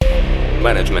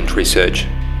Management Research.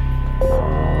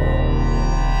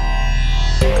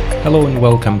 Hello and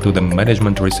welcome to the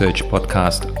Management Research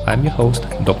podcast. I'm your host,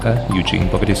 Dr. Eugene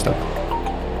Povedistov.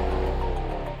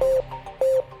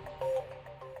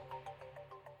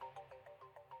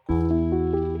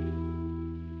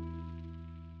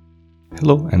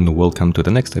 Hello and welcome to the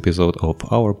next episode of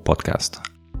our podcast.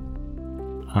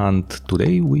 And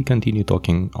today we continue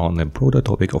talking on a broader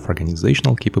topic of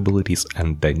organizational capabilities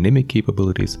and dynamic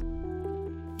capabilities.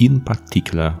 In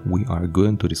particular, we are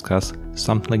going to discuss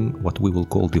something what we will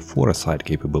call the foresight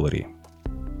capability.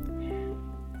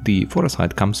 The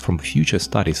foresight comes from future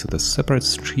studies, a separate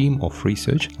stream of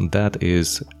research that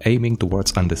is aiming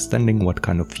towards understanding what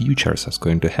kind of futures is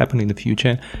going to happen in the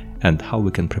future and how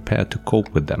we can prepare to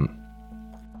cope with them.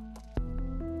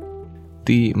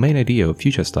 The main idea of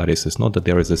future studies is not that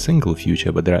there is a single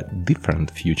future, but there are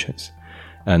different futures.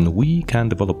 And we can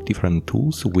develop different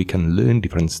tools, we can learn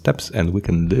different steps, and we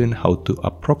can learn how to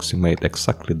approximate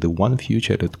exactly the one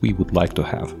future that we would like to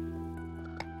have.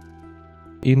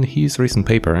 In his recent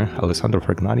paper, Alessandro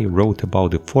Fragnani wrote about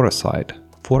the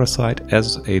foresight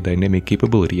as a dynamic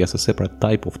capability, as a separate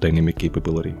type of dynamic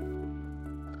capability.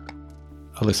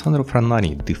 Alessandro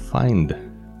Fragnani defined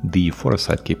the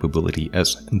foresight capability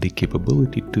as the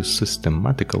capability to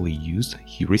systematically use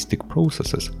heuristic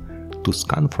processes to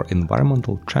scan for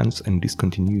environmental trends and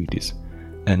discontinuities,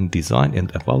 and design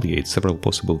and evaluate several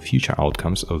possible future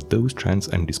outcomes of those trends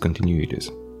and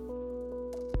discontinuities.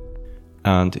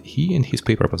 And he in his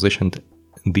paper positioned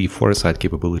the foresight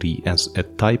capability as a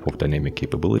type of dynamic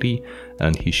capability,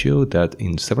 and he showed that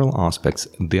in several aspects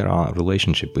there are a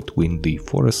relationship between the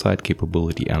foresight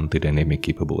capability and the dynamic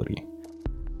capability.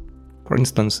 For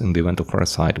instance, in the event of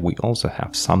foresight, we also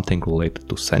have something related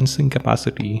to sensing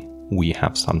capacity, we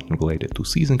have something related to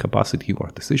seizing capacity or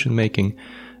decision making,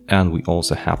 and we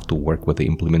also have to work with the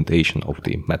implementation of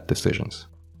the met decisions.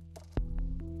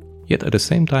 Yet at the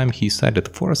same time, he said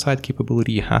that foresight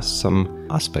capability has some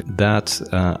aspects that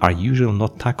are usually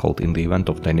not tackled in the event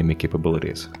of dynamic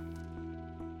capabilities.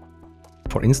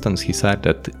 For instance, he said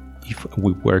that if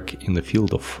we work in the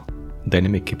field of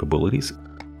dynamic capabilities,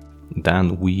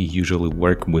 then we usually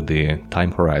work with the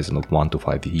time horizon of 1 to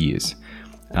 5 years.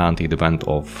 And in the event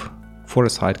of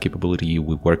foresight capability,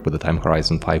 we work with the time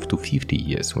horizon 5 to 50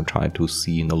 years. We try to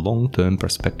see in a long-term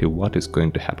perspective what is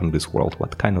going to happen in this world,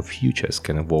 what kind of futures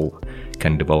can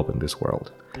develop in this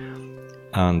world.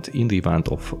 And in the event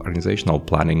of organizational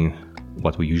planning,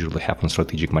 what we usually have on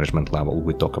strategic management level,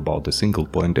 we talk about the single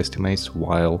point estimates,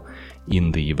 while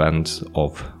in the event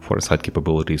of foresight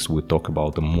capabilities, we talk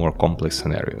about the more complex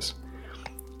scenarios.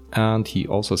 And he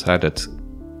also said that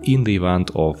in the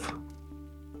event of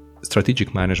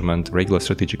strategic management, regular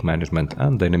strategic management,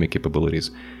 and dynamic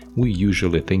capabilities, we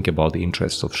usually think about the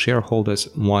interests of shareholders,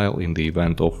 while in the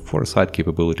event of foresight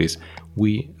capabilities,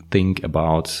 we think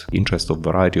about interests of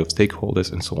variety of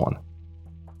stakeholders and so on.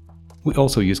 We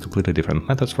also use completely different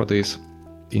methods for this.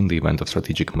 In the event of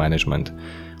strategic management,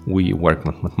 we work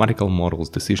with mathematical models,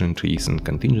 decision trees, and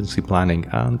contingency planning,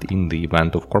 and in the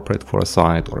event of corporate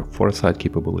foresight or foresight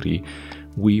capability,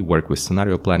 we work with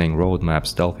scenario planning,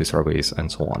 roadmaps, Delphi surveys,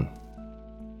 and so on.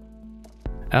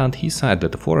 And he said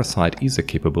that the foresight is a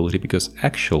capability because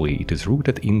actually it is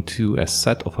rooted into a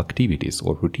set of activities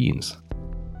or routines.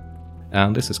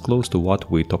 And this is close to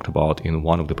what we talked about in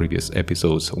one of the previous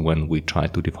episodes when we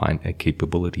tried to define a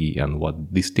capability and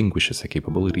what distinguishes a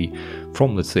capability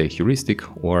from, let's say, heuristic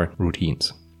or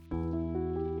routines.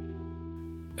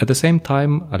 At the same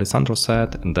time, Alessandro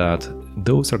said that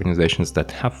those organizations that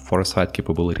have foresight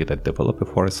capability, that develop a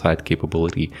foresight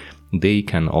capability, they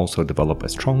can also develop a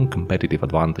strong competitive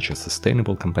advantage, a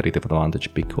sustainable competitive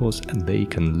advantage, because they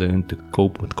can learn to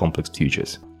cope with complex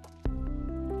futures.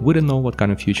 We don't know what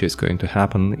kind of future is going to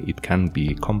happen. It can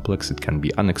be complex, it can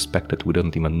be unexpected. We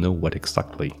don't even know what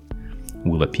exactly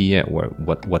will appear or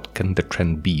what can the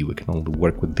trend be. We can only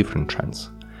work with different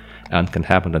trends. And can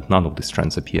happen that none of these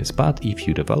trends appears. But if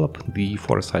you develop the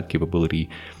foresight capability,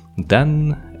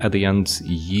 then at the end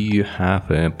you have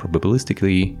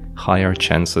probabilistically higher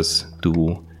chances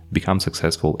to become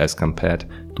successful as compared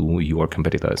to your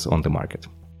competitors on the market.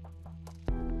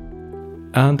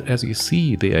 And as you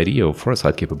see, the idea of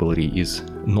foresight capability is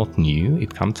not new,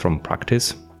 it comes from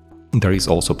practice. There is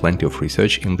also plenty of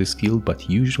research in this field, but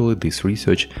usually this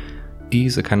research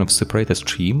is a kind of separated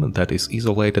stream that is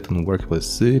isolated and works with a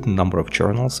certain number of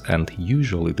journals, and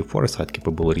usually the foresight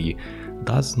capability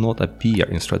does not appear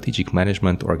in strategic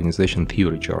management or organization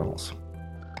theory journals.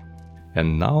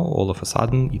 And now, all of a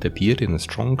sudden, it appeared in a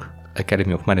strong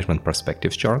Academy of Management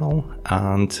Perspectives journal,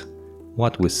 and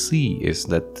what we see is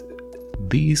that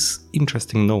this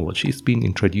interesting knowledge is being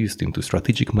introduced into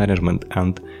strategic management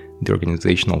and the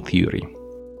organizational theory.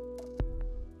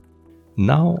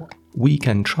 Now we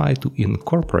can try to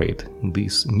incorporate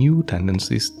these new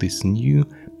tendencies, these new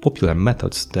popular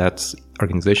methods that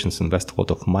organizations invest a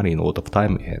lot of money and a lot of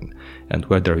time in, and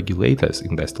where the regulators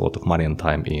invest a lot of money and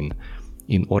time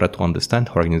in order to understand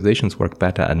how organizations work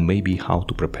better and maybe how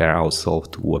to prepare ourselves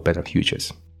to better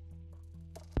futures.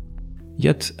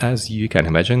 Yet, as you can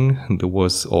imagine, there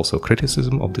was also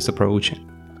criticism of this approach,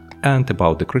 and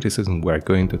about the criticism we're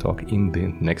going to talk in the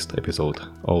next episode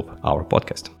of our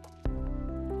podcast.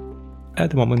 At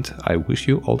the moment, I wish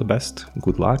you all the best,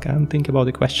 good luck, and think about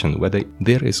the question whether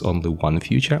there is only one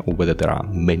future or whether there are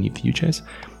many futures,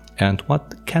 and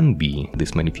what can be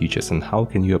these many futures and how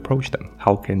can you approach them?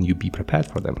 How can you be prepared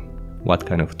for them? What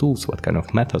kind of tools, what kind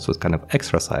of methods, what kind of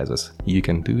exercises you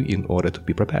can do in order to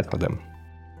be prepared for them?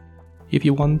 If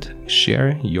you want,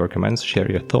 share your comments, share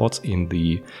your thoughts in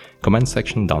the comment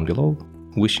section down below.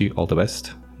 Wish you all the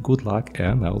best, good luck,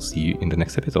 and I'll see you in the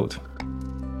next episode.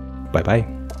 Bye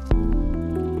bye.